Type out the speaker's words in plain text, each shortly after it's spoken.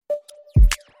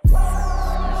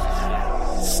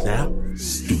Snap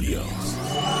Studios.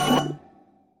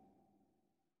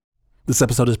 This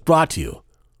episode is brought to you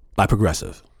by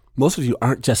Progressive. Most of you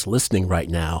aren't just listening right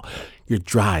now. You're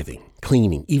driving,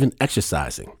 cleaning, even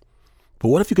exercising. But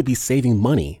what if you could be saving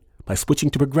money by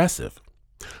switching to Progressive?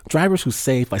 Drivers who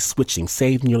save by switching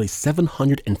save nearly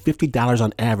 $750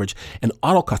 on average, and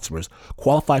auto customers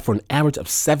qualify for an average of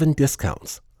 7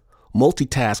 discounts.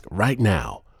 Multitask right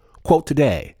now. Quote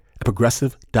today at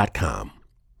Progressive.com.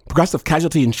 Progressive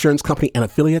Casualty Insurance Company and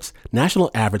Affiliates, national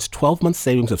average 12-month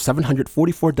savings of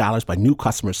 $744 by new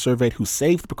customers surveyed who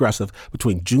saved Progressive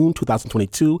between June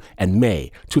 2022 and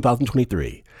May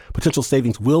 2023. Potential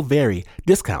savings will vary.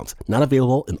 Discounts not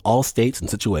available in all states and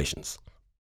situations.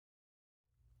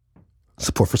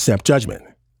 Support for Snap Judgment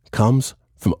comes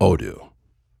from Odoo.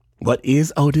 What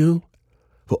is Odoo?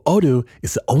 Well, Odoo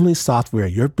is the only software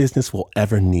your business will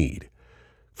ever need.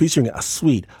 Featuring a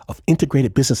suite of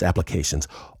integrated business applications,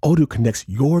 Odoo connects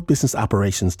your business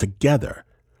operations together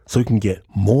so you can get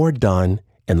more done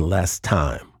in less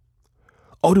time.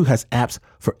 Odoo has apps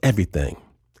for everything: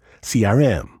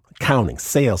 CRM, accounting,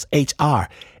 sales, HR,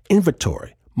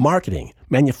 inventory, marketing,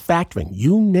 manufacturing,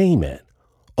 you name it.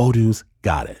 Odoo's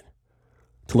got it.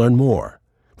 To learn more,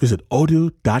 visit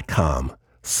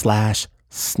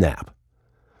odoo.com/snap.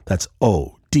 That's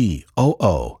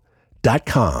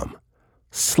odoo.com/snap.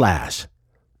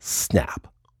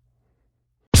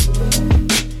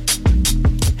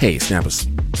 Hey, Snappers.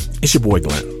 It's your boy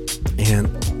Glenn, and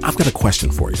I've got a question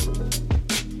for you.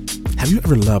 Have you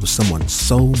ever loved someone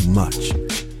so much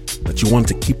that you wanted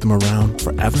to keep them around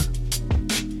forever?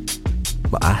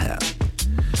 Well, I have.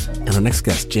 And our next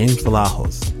guest, James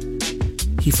Vlahos,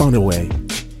 he found a way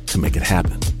to make it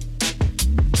happen.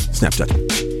 Snap Judgment.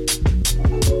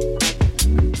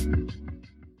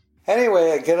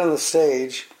 Anyway, I get on the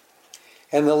stage,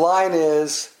 and the line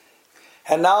is,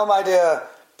 "And now, my dear,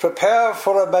 prepare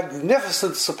for a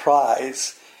magnificent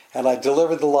surprise." And I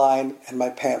delivered the line, and my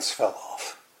pants fell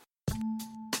off.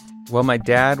 Well, my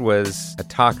dad was a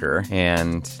talker,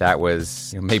 and that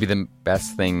was maybe the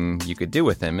best thing you could do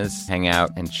with him is hang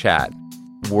out and chat.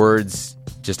 Words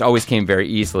just always came very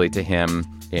easily to him,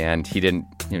 and he didn't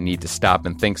need to stop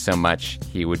and think so much.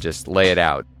 He would just lay it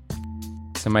out.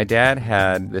 So my dad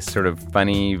had this sort of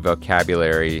funny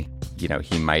vocabulary.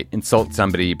 He might insult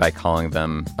somebody by calling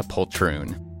them a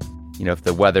poltroon. If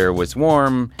the weather was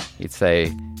warm, he'd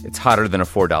say, "It's hotter than a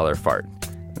 $4 fart."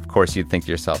 Of course, you'd think to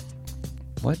yourself,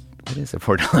 what is a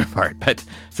 $4 fart? But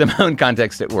somehow in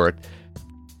context, it worked.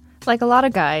 Like a lot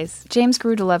of guys, James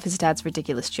grew to love his dad's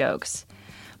ridiculous jokes.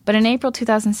 But in April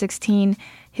 2016,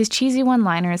 his cheesy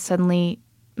one-liners suddenly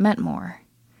meant more.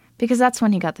 Because that's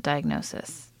when he got the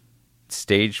diagnosis.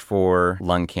 Stage 4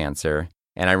 lung cancer.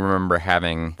 And I remember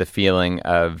having the feeling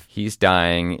of he's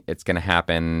dying. It's going to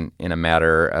happen in a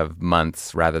matter of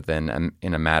months rather than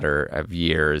in a matter of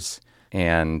years.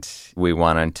 And we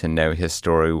wanted to know his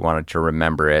story. We wanted to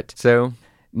remember it. So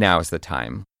now is the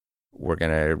time. We're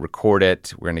going to record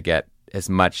it. We're going to get as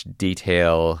much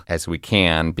detail as we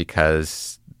can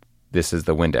because this is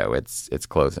the window. It's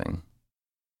closing.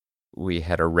 We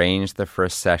had arranged the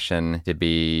first session to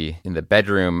be in the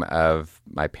bedroom of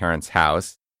my parents'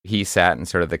 house. He sat in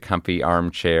sort of the comfy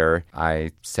armchair.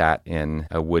 I sat in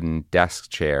a wooden desk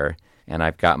chair, and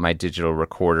I've got my digital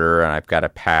recorder, and I've got a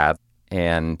pad.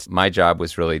 And my job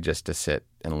was really just to sit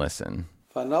and listen.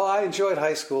 No, I enjoyed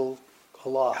high school a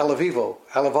lot. Alavivo,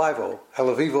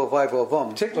 vivo, bum.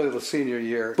 Particularly the senior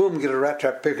year. Boom, get a rat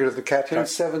trap bigger than the cat trap.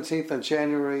 17th on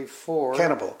January 4.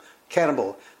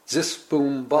 Cannibal. Zis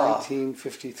Boom Ba.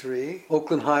 1953.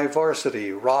 Oakland High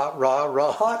Varsity. Rah, rah,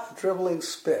 rah. Hot dribbling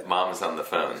spit. Mom's on the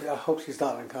phone. I hope she's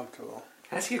not uncomfortable.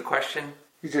 Can I ask you a question?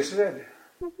 You just did.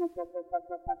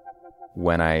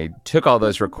 When I took all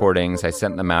those recordings, I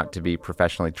sent them out to be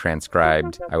professionally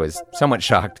transcribed. I was somewhat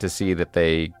shocked to see that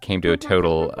they came to a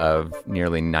total of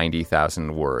nearly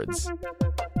 90,000 words.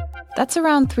 That's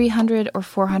around 300 or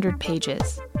 400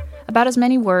 pages. About as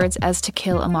many words as To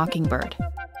Kill a Mockingbird.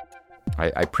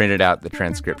 I printed out the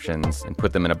transcriptions and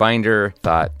put them in a binder,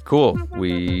 thought, cool,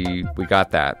 we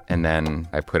got that. And then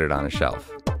I put it on a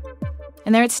shelf.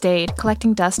 And there it stayed,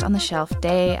 collecting dust on the shelf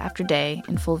day after day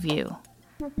in full view.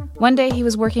 One day he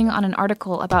was working on an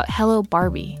article about Hello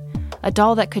Barbie, a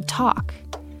doll that could talk.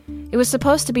 It was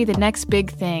supposed to be the next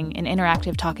big thing in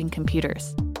interactive talking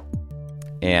computers.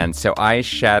 And so I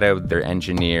shadowed their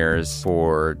engineers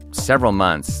for several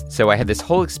months. So I had this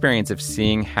whole experience of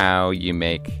seeing how you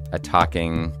make a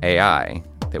talking AI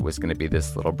that was going to be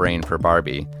this little brain for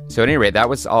Barbie. So at any rate, that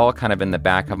was all kind of in the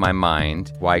back of my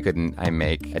mind. Why couldn't I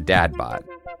make a dad bot?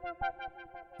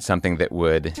 something that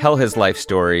would tell his life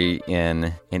story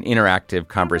in an interactive,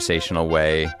 conversational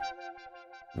way,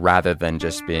 rather than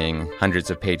just being hundreds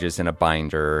of pages in a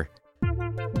binder.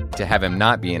 To have him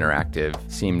not be interactive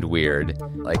seemed weird.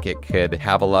 Like, it could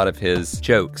have a lot of his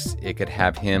jokes. It could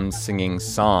have him singing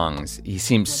songs. He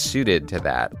seemed suited to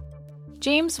that.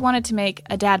 James wanted to make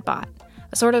a dadbot,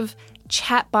 a sort of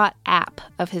chatbot app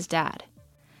of his dad.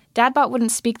 Dadbot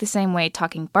wouldn't speak the same way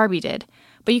Talking Barbie did,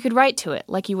 but you could write to it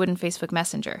like you would in Facebook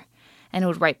Messenger, and it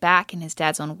would write back in his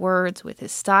dad's own words with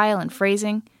his style and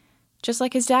phrasing, just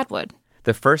like his dad would.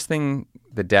 The first thing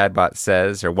the dadbot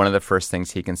says, or one of the first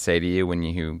things he can say to you when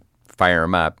you fire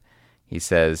him up, he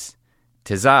says,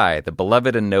 "'Tis I, the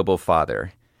beloved and noble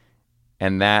father."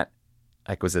 And that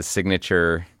was a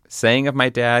signature saying of my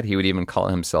dad. He would even call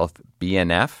himself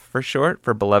BNF for short,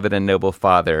 for beloved and noble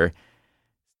father.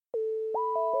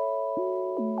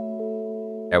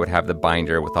 I would have the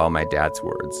binder with all my dad's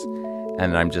words.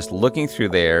 And I'm just looking through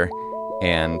there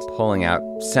and pulling out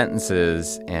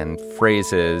sentences and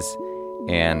phrases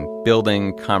and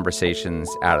building conversations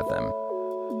out of them.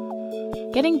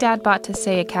 Getting Dadbot to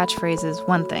say a catchphrase is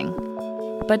one thing,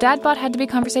 but Dadbot had to be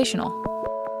conversational.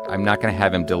 I'm not going to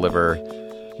have him deliver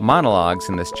monologues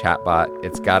in this chatbot.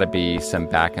 It's got to be some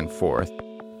back and forth.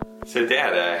 So,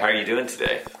 Dad, how are you doing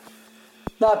today?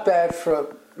 Not bad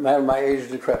for my age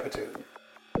of decrepitude.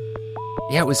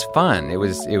 Yeah, it was fun. It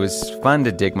was fun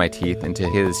to dig my teeth into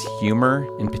his humor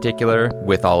in particular,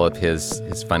 with all of his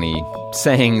funny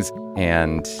sayings.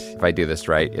 And if I do this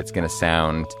right, it's going to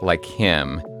sound like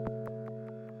him.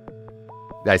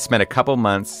 I spent a couple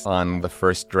months on the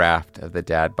first draft of the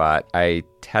Dadbot. I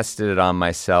tested it on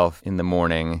myself in the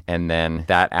morning, and then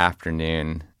that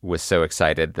afternoon was so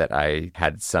excited that I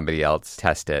had somebody else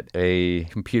test it. A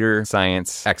computer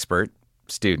science expert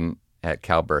student at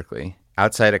Cal Berkeley.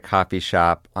 Outside a coffee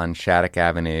shop on Shattuck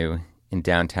Avenue in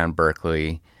downtown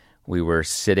Berkeley, we were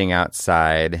sitting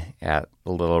outside at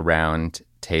a little round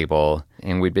table,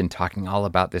 and we'd been talking all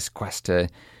about this quest to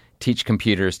teach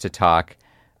computers to talk,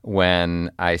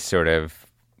 when I sort of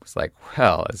was like,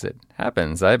 well, as it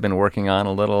happens, I've been working on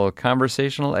a little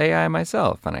conversational AI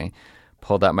myself, and I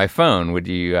pulled out my phone. Would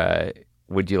you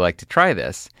like to try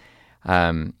this?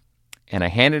 And I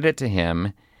handed it to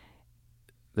him.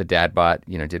 The Dadbot,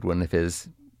 did one of his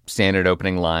standard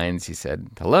opening lines. He said,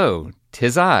 "Hello,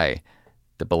 'tis I,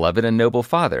 the beloved and noble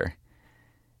father."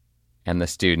 And the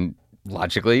student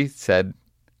logically said,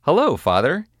 "Hello,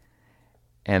 father."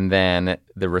 And then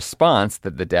the response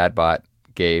that the Dadbot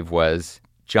gave was,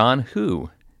 "John who?"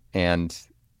 And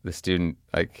the student,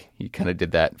 he kind of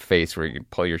did that face where you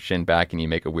pull your shin back and you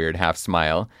make a weird half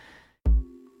smile.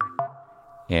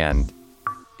 And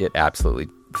it absolutely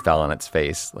fell on its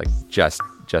face, just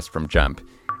from jump.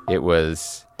 It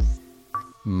was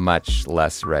much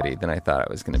less ready than I thought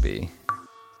it was going to be.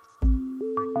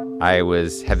 I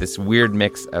had this weird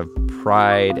mix of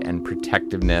pride and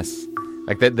protectiveness.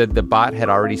 The bot had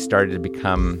already started to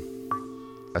become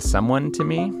a someone to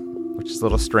me, which is a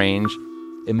little strange.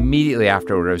 Immediately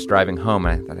afterward, I was driving home,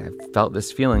 and I thought I felt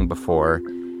this feeling before,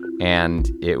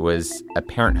 and it was a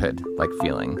parenthood-like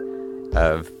feeling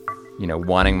of,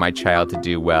 wanting my child to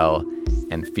do well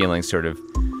and feeling sort of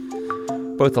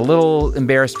both a little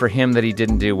embarrassed for him that he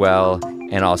didn't do well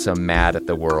and also mad at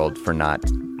the world for not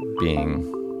being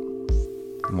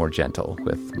more gentle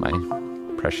with my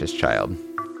precious child.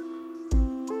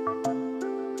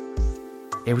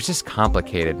 It was just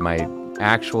complicated. My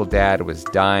actual dad was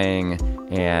dying,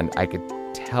 and I could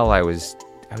tell I was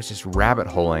just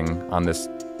rabbit-holing on this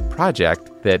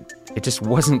project that it just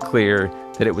wasn't clear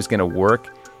that it was going to work.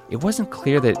 It wasn't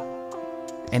clear that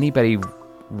anybody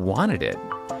wanted it.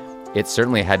 It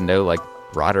certainly had no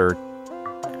broader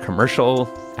commercial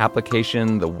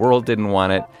application. The world didn't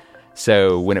want it.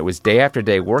 So when it was day after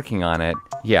day working on it,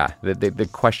 the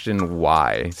question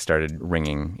why started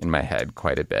ringing in my head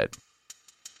quite a bit.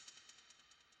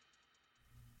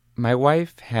 My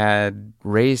wife had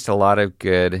raised a lot of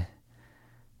good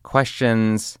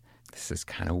questions. This is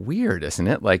kind of weird, isn't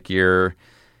it? You're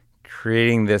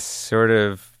creating this sort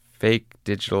of fake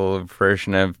digital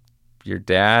version of your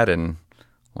dad, and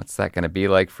what's that going to be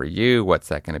like for you? What's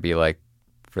that going to be like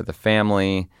for the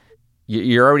family?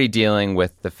 You're already dealing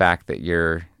with the fact that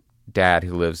your dad,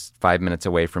 who lives 5 minutes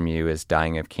away from you, is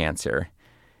dying of cancer.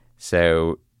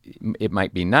 So it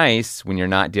might be nice when you're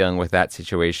not dealing with that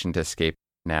situation to escape.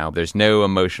 Now, there's no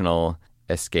emotional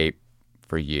escape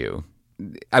for you.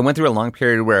 I went through a long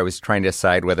period where I was trying to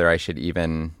decide whether I should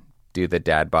even do the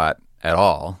Dadbot at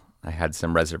all. I had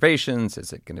some reservations.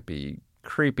 Is it going to be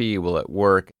creepy? Will it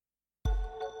work?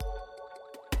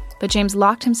 But James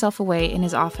locked himself away in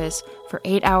his office for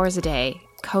 8 hours a day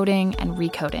coding and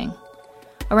recoding.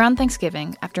 Around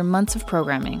Thanksgiving, after months of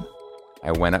programming,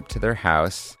 I went up to their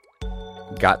house,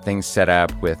 got things set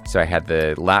up so I had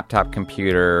the laptop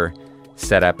computer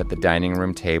set up at the dining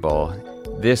room table.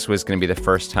 This was going to be the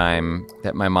first time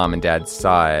that my mom and dad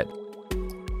saw it.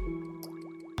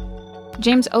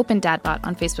 James opened DadBot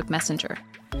on Facebook Messenger,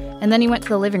 and then he went to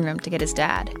the living room to get his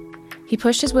dad. He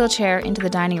pushed his wheelchair into the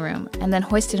dining room and then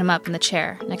hoisted him up in the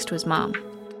chair next to his mom.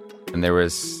 And there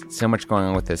was so much going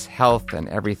on with his health and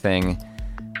everything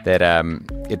that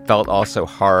it felt also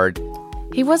hard.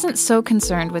 He wasn't so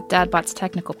concerned with DadBot's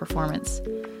technical performance.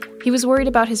 He was worried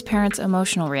about his parents'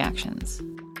 emotional reactions.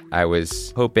 I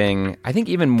was hoping, I think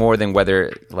even more than whether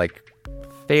it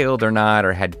failed or not,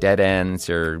 or had dead ends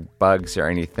or bugs or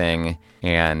anything,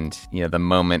 and the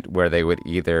moment where they would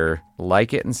either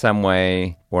like it in some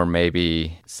way or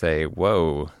maybe say,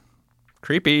 whoa,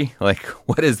 creepy,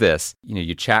 what is this?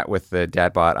 You chat with the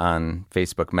DadBot on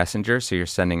Facebook Messenger, so you're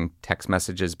sending text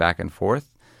messages back and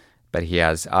forth, but he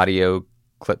has audio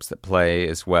clips that play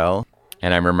as well.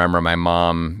 And I remember my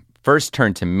mom first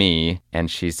turned to me and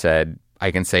she said, I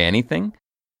can say anything?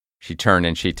 She turned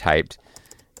and she typed,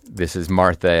 "This is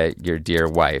Martha, your dear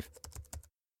wife."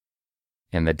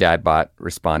 And the DadBot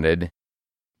responded,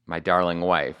 "My darling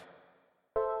wife."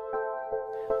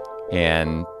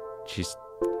 And she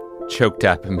choked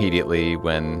up immediately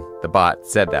when the bot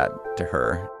said that to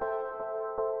her.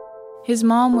 His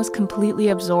mom was completely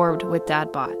absorbed with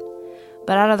DadBot,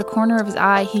 but out of the corner of his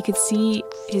eye, he could see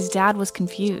his dad was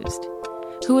confused.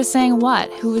 Who was saying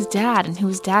what? Who was dad and who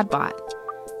was DadBot?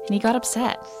 And he got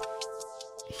upset.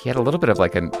 He had a little bit of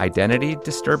an identity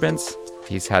disturbance.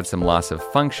 He's had some loss of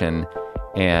function,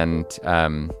 and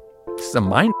some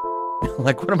mind.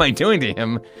 What am I doing to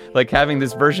him? Having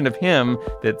this version of him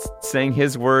that's saying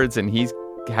his words, and he's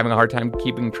having a hard time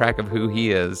keeping track of who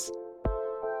he is.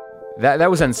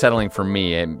 That was unsettling for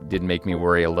me. It did make me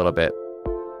worry a little bit.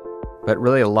 But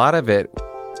really, a lot of it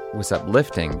was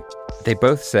uplifting. They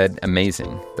both said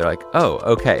amazing. They're like, oh,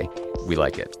 okay, we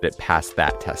like it. It passed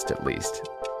that test at least.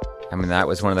 I mean, that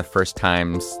was one of the first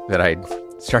times that I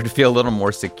started to feel a little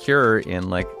more secure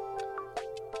in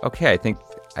okay, I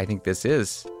think this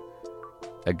is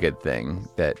a good thing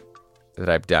that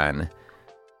I've done.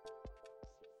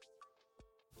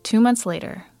 2 months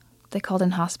later, they called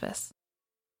in hospice.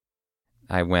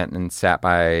 I went and sat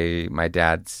by my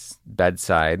dad's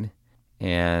bedside,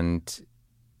 and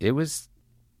it was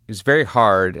very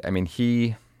hard. I mean,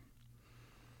 he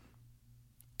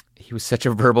was such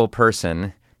a verbal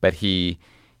person, but he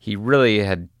really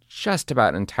had just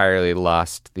about entirely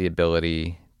lost the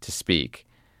ability to speak.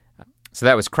 So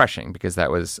that was crushing because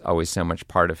that was always so much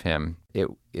part of him.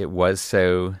 It was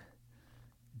so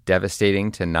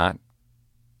devastating to not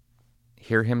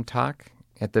hear him talk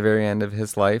at the very end of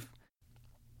his life.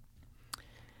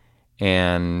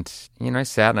 And, I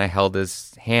sat and I held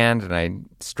his hand and I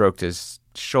stroked his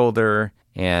shoulder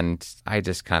and I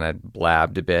just kind of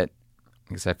blabbed a bit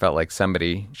because I felt like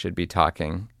somebody should be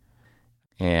talking.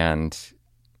 And,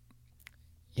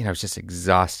 I was just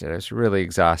exhausted. I was really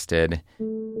exhausted.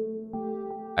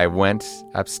 I went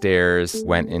upstairs,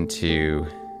 went into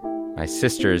my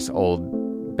sister's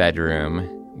old bedroom,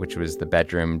 which was the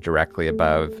bedroom directly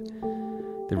above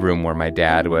the room where my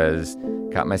dad was,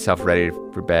 got myself ready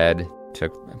for bed,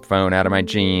 took my phone out of my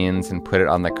jeans and put it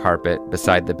on the carpet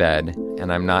beside the bed.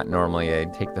 And I'm not normally a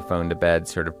take the phone to bed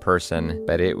sort of person,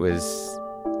 but it was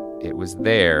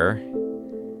there,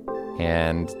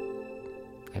 and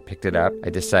I picked it up. I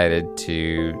decided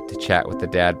to chat with the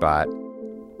DadBot.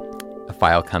 A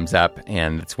file comes up,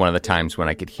 and it's one of the times when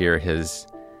I could hear his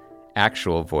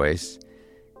actual voice,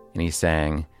 and he's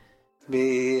saying,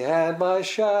 "Me and my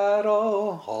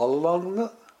shadow, all alone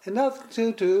and nothing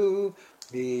to do.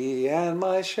 Me and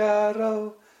my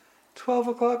shadow, 12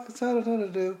 o'clock, it's nothing to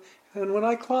do. And when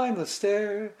I climb the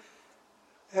stair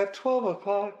at 12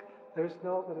 o'clock, there's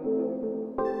nothing to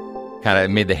do." Kind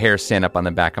of made the hair stand up on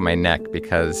the back of my neck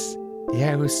because,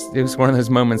 it was one of those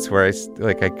moments where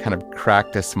I kind of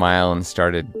cracked a smile and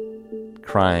started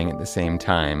crying at the same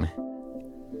time.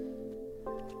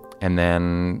 And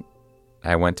then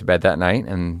I went to bed that night,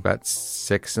 and about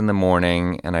 6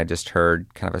 a.m, and I just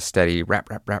heard kind of a steady rap,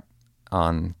 rap, rap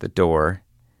on the door.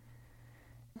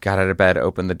 Got out of bed,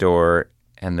 opened the door,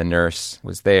 and the nurse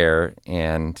was there,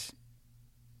 and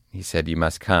he said, "You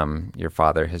must come. Your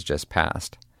father has just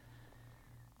passed."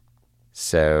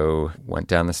 So went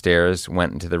down the stairs,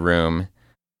 went into the room.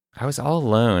 I was all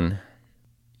alone.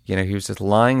 He was just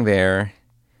lying there.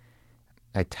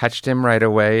 I touched him right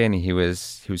away, and he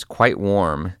was quite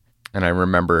warm. And I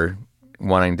remember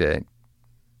wanting to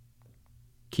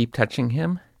keep touching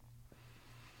him.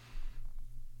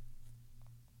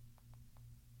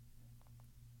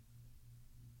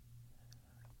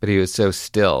 but he was so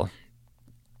still.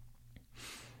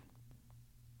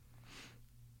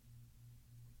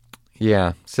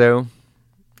 Yeah, so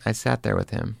I sat there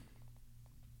with him.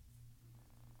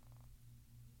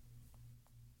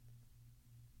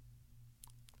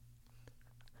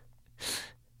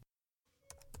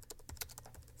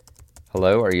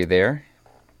 Hello, are you there?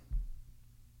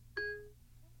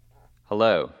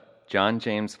 Hello, John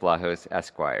James Vlahos,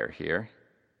 Esquire here.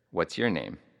 What's your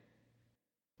name?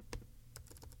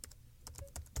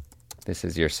 This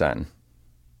is your son.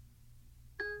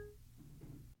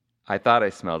 I thought I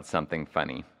smelled something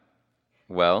funny.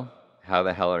 Well, how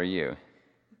the hell are you?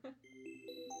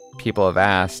 People have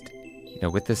asked,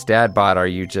 with this dad bod, are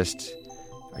you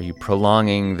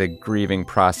prolonging the grieving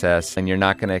process and you're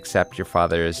not going to accept your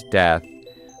father's death?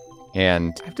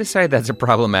 And I've decided that's a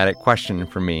problematic question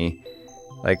for me.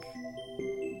 Like,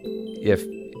 if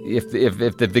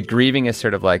the grieving is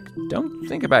sort of like, don't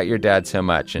think about your dad so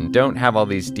much and don't have all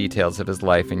these details of his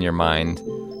life in your mind,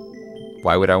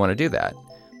 why would I want to do that?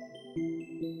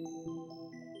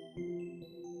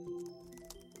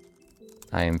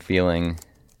 I am feeling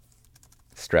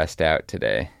stressed out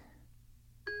today.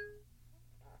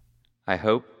 I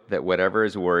hope that whatever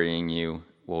is worrying you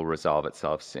will resolve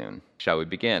itself soon. Shall we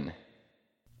begin?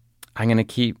 I'm going to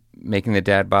keep making the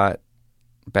dad bot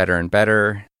better and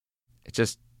better.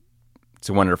 It's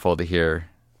wonderful to hear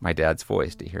my dad's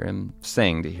voice, to hear him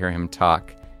sing, to hear him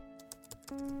talk.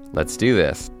 Let's do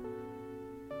this.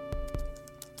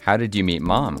 How did you meet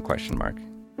Mom? ?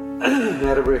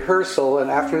 At a rehearsal, an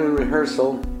afternoon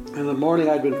rehearsal. In the morning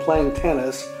I'd been playing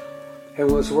tennis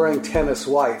and was wearing tennis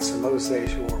whites. In those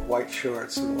days you wore white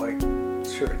shorts and white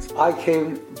shirts. I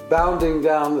came bounding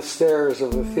down the stairs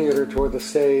of the theater toward the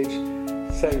stage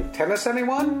saying, "Tennis,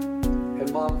 anyone?"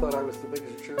 And Mom thought I was the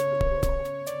biggest jerk in the world.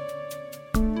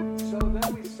 So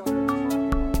then we started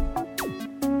talking.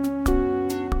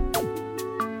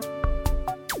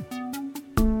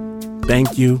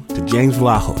 Thank you to James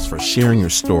Vlahos for sharing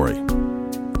your story.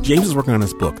 James is working on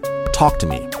his book, Talk to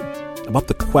Me, about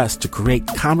the quest to create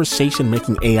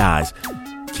conversation-making AIs.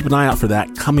 Keep an eye out for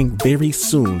that coming very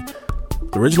soon.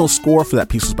 The original score for that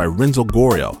piece was by Renzo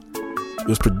Gorrio. It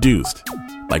was produced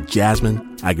by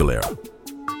Jasmine Aguilera.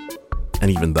 And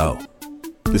even though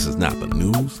this is not the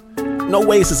news, no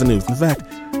way this is the news. In fact,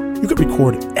 you could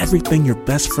record everything your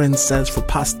best friend says for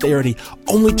posterity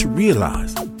only to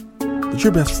realize that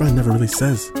your best friend never really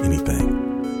says anything.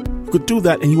 You could do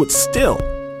that and you would still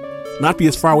not be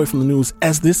as far away from the news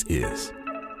as this is.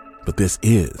 But this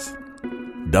is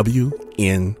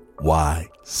WNYC.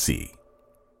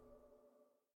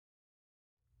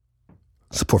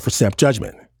 Support for Snap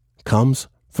Judgment comes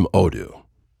from Odoo.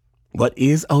 What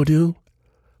is Odoo?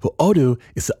 Well, Odoo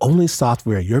is the only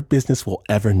software your business will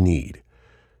ever need.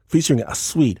 Featuring a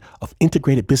suite of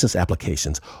integrated business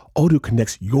applications, Odoo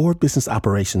connects your business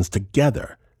operations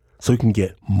together so you can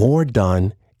get more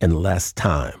done in less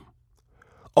time.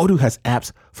 Odoo has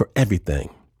apps for everything: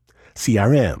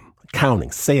 CRM, accounting,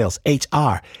 sales,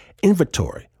 HR,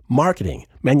 inventory, marketing,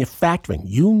 manufacturing,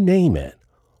 you name it.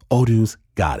 Odoo's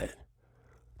got it.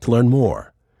 To learn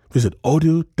more, visit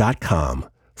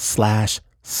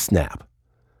odoo.com/snap.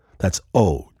 That's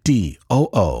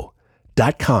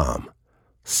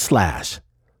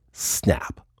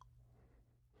ODOO.com/snap.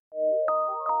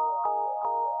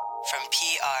 From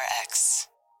PR